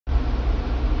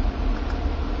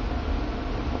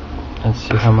Let's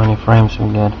see how many frames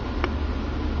we get.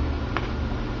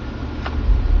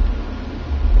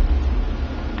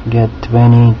 Get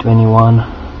 20, 21,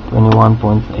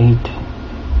 21.8,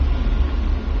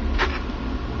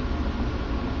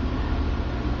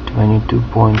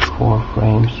 22.4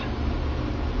 frames.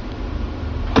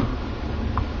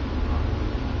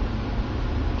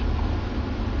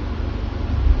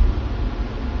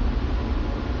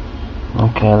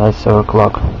 Okay, let's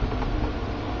overclock.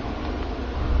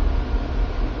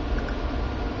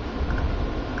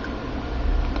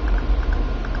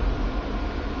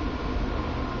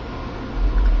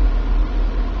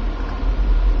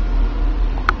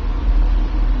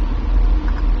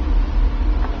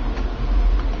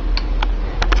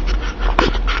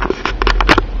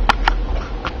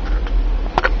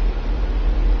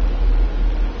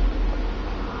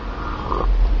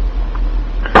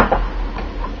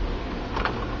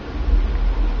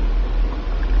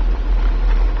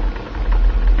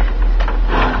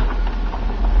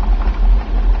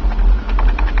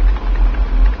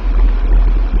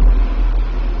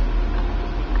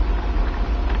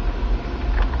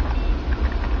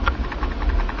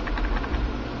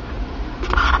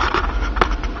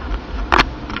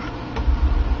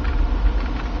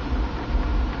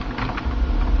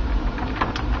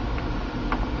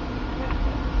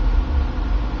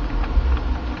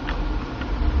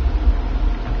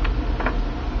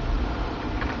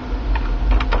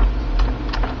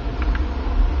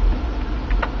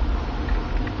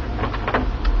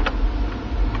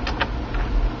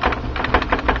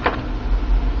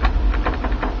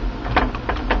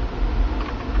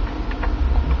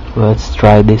 Let's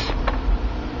try this.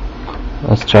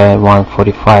 Let's try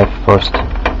 145 first.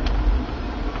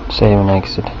 Save and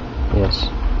exit. Yes.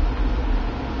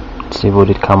 Let's see would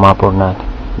it come up or not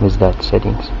with that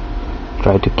settings.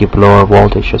 Try to keep lower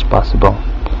voltage as possible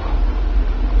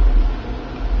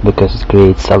because it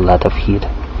creates a lot of heat.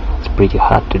 It's pretty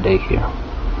hot today here,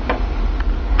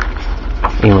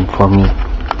 even for me.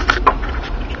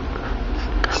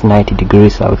 It's 90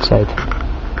 degrees outside.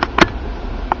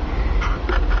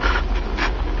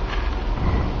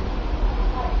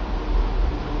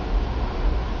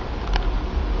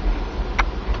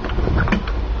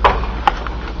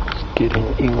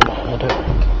 Getting even hotter.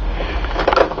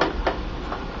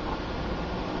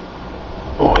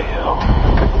 Oh yeah.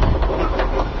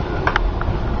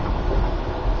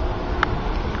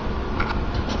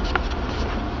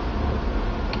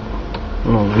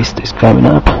 No, Vista is coming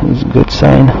up. It's a good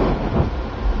sign.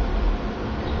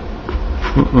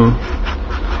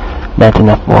 Not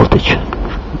enough voltage,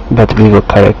 but we will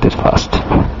correct it fast.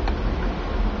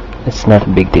 It's not a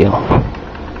big deal.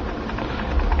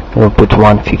 We'll put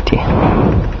 150.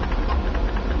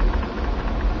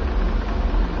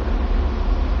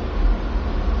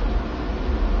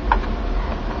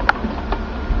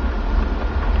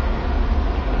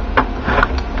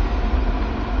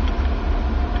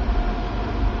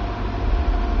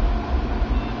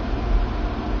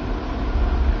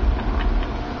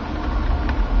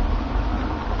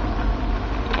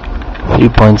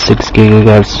 .6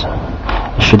 gigahertz.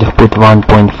 I should have put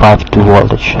 1.52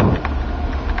 voltage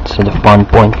instead of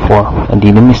 1.4. I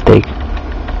did a mistake.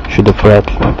 Should have read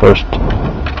first.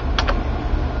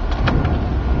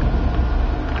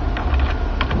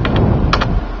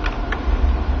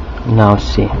 Now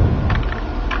see.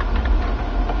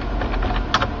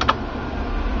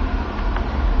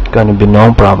 Gonna be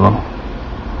no problem.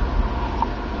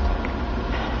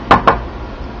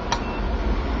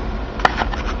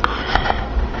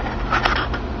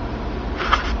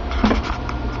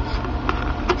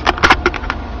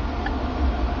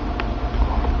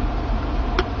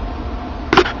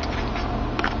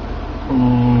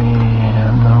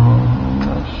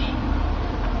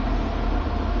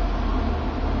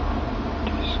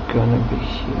 Gonna be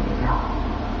here.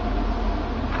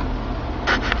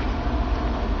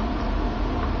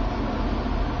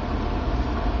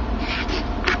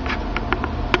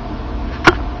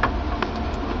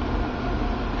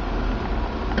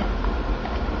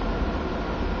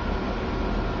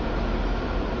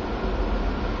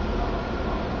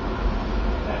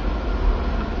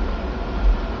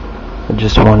 I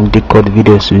just want to decode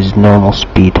videos with normal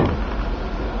speed.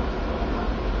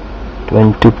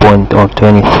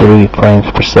 23 frames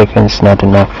per second is not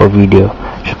enough for video.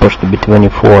 It's supposed to be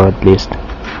 24 at least.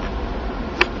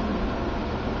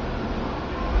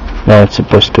 Now it's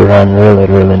supposed to run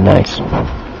really nice.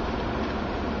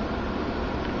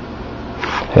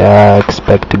 Yeah, I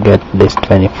expect to get at least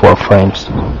 24 frames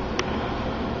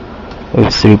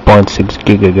with 3.6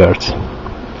 gigahertz.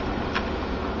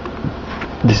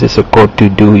 This is a Core 2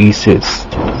 Duo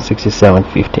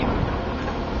E6750.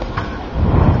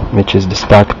 which is the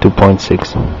stack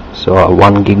 2.6, so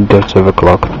 1 gigahertz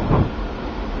overclock,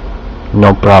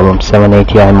 no problem.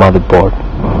 780i motherboard.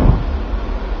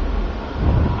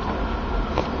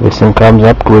 This thing comes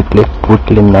up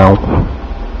quickly now.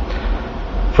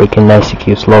 Freaking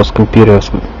ICQ slows computers,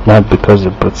 not because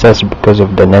of the processor, because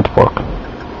of the network.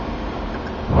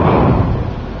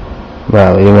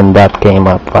 Well, even that came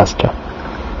up faster.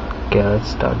 Okay, let's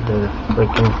start the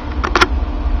freaking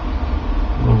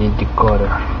mini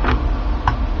decoder.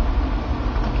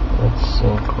 Let's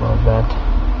see, close that.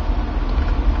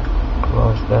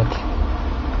 Close that.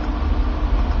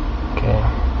 Okay.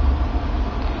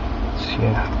 It's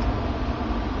here.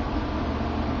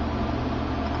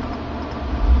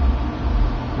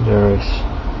 There is.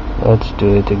 Let's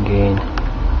do it again.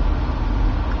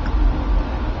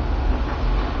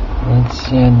 Let's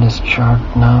see this chart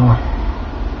now.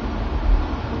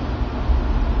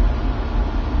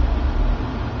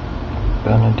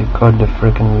 Gonna decode the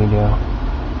freaking video.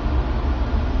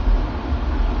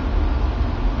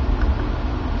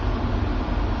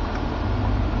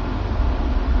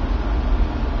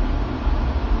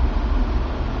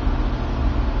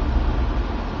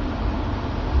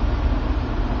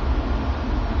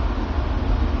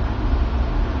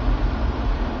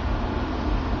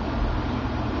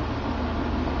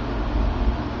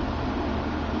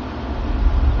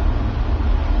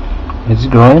 It's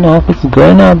going up, it's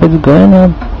going up, it's going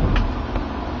up.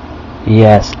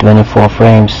 Yes, 24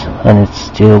 frames, and it's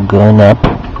still going up.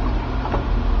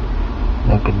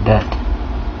 Look at that.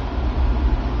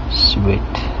 Sweet.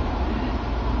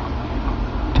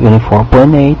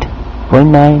 24.8,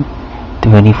 0.9,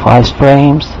 25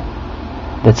 frames.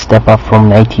 Let's step up from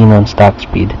 19 on stack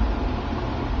speed.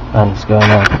 And it's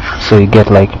going up. So you get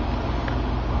like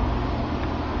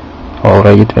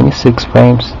already 26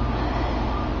 frames.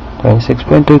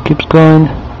 26.2 keeps going.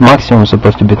 Maximum is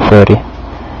supposed to be 30.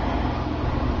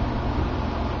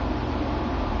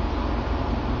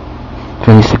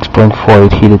 .4,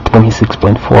 it hit at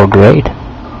 26.4, great.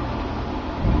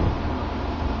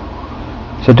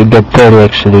 So to get 30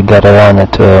 actually got around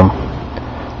at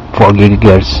 4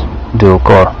 gigahertz dual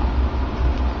core.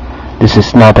 This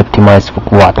is not optimized for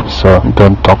quad, so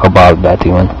don't talk about that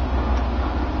even.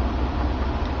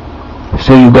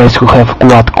 So you guys who have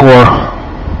quad core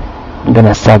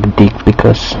gonna suck dick,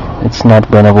 because it's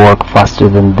not gonna work faster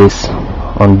than this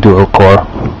on dual core.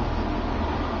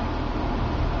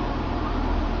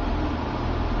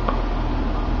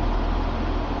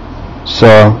 So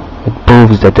it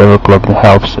proves that overclocking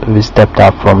helps. We stepped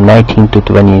up from 19 to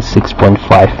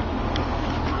 26.5.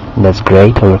 That's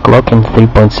great. Overclocking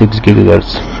 3.6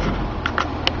 gigahertz.